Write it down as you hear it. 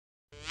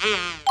Peas,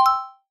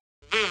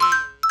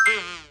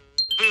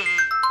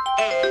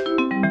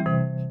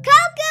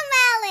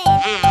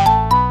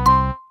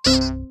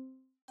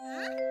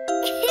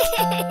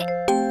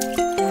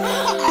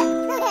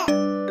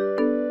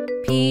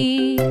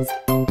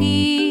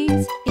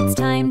 peas, it's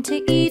time to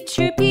eat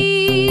your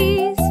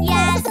peas.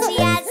 Yes,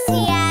 yes,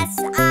 yes,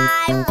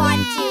 I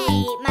want to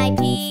eat my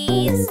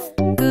peas.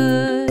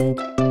 Good,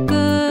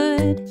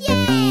 good,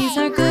 the peas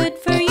are good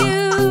for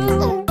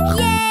you.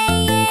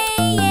 Yay,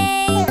 yay,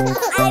 yay,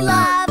 I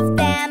love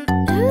them.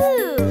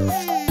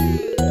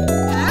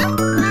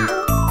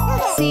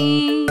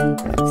 See,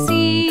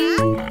 see,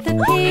 the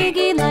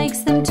piggy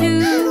likes them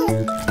too.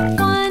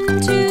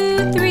 1,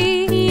 2,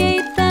 3, he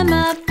ate them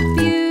up,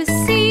 you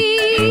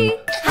see.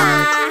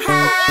 Ha,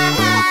 ha,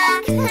 ha,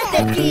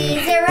 the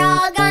peas are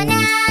all gone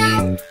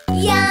now.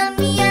 Yum,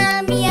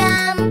 yum,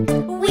 yum,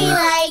 we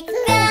like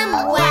them,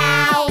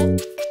 wow.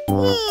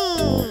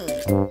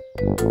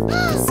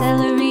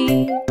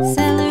 Celery,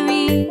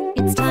 celery,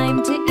 it's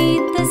time to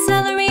eat the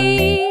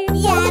celery.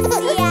 Yes,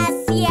 yes,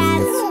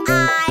 yes,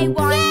 I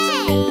want to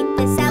eat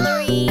the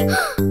celery.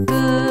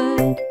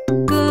 Good,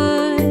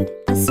 good,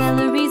 the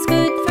celery's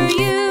good for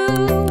you.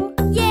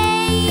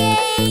 Yay,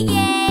 yay,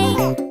 yay,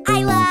 I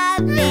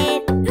love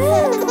it.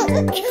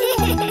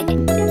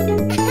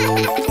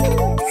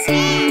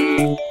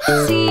 See,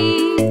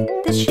 see,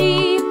 the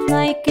sheep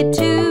like it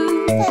too.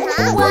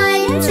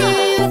 1,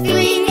 2,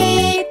 3,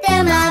 ate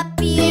them up,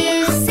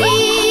 you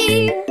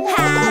see.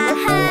 Ha,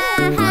 ha,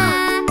 ha,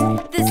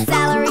 the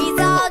celery's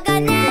all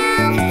gone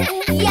now.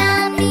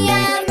 Yum,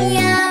 yum,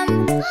 yum,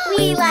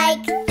 we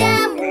like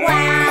them,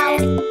 wow.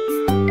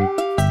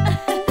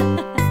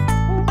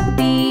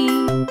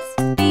 Beans,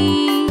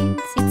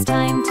 beans, it's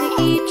time to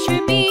eat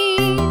your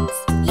beans.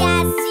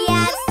 Yes,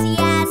 yes,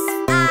 yes,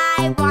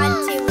 I want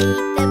to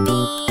eat the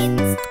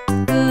beans.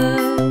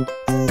 Good,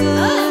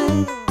 good,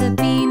 the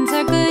beans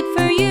are good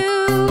for you.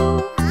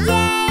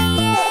 Yay,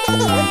 yay,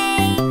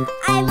 yay,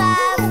 I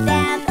love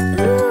them.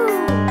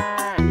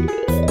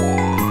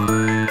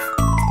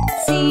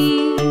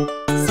 See,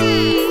 see,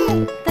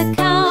 the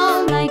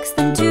cow likes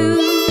them too.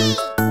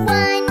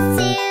 1,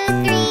 2,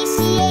 3,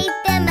 she ate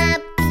them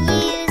up,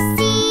 you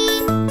see.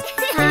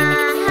 Ha,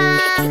 ha,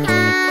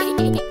 ha,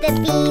 the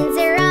beans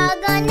are all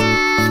gone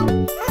now.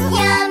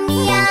 Yum,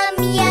 yum,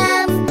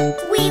 yum,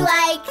 we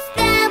like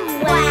them,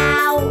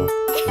 wow.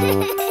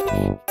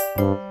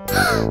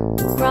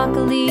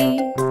 Broccoli,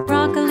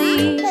 broccoli,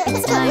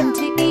 it's time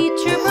to eat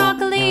your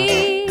broccoli.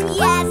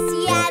 Yes,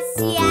 yes,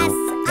 yes,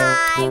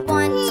 I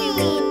want to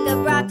eat the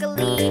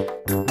broccoli.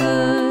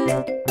 Good,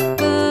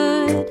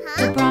 good,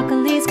 the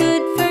broccoli's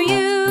good for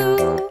you.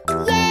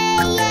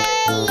 Yay,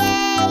 yay,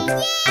 yay,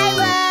 I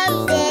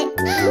love it.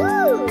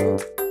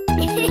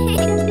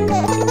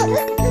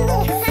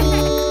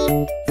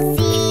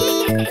 See,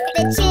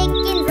 the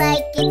chickens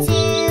like it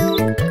too.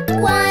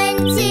 1,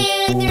 2,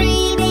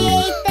 3, they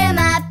ate them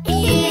up,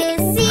 you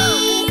see.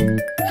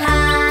 Ha,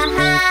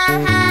 ha,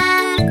 ha,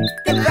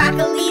 the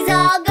broccoli's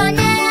all gone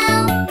now.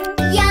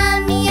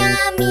 Yum,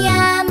 yum,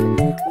 yum,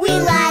 we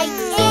like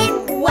it,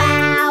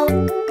 wow.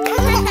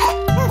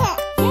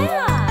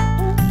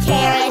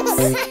 Carrots,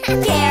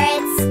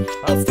 carrots,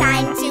 it's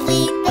time to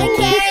eat the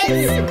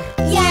carrots.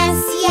 Yes,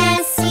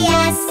 yes,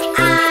 yes,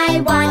 I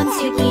want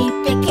to eat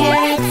the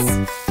carrots.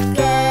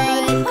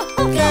 Good,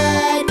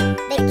 good,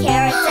 the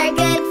carrots are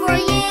good for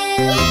you.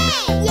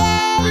 Yay,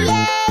 yay,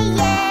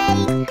 yay,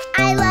 I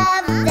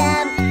love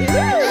them.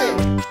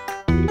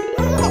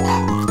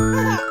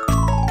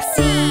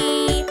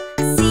 See,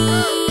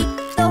 see,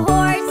 the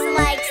horse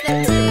likes them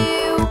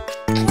too.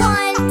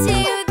 1,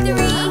 2,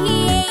 3, he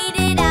ate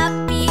it up,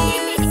 you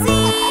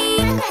see.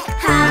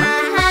 Ha,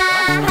 ha,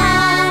 ha,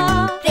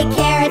 the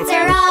carrots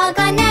are all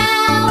gone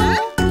now.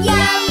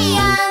 Yum,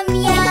 yum,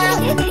 yum,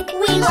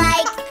 we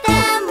like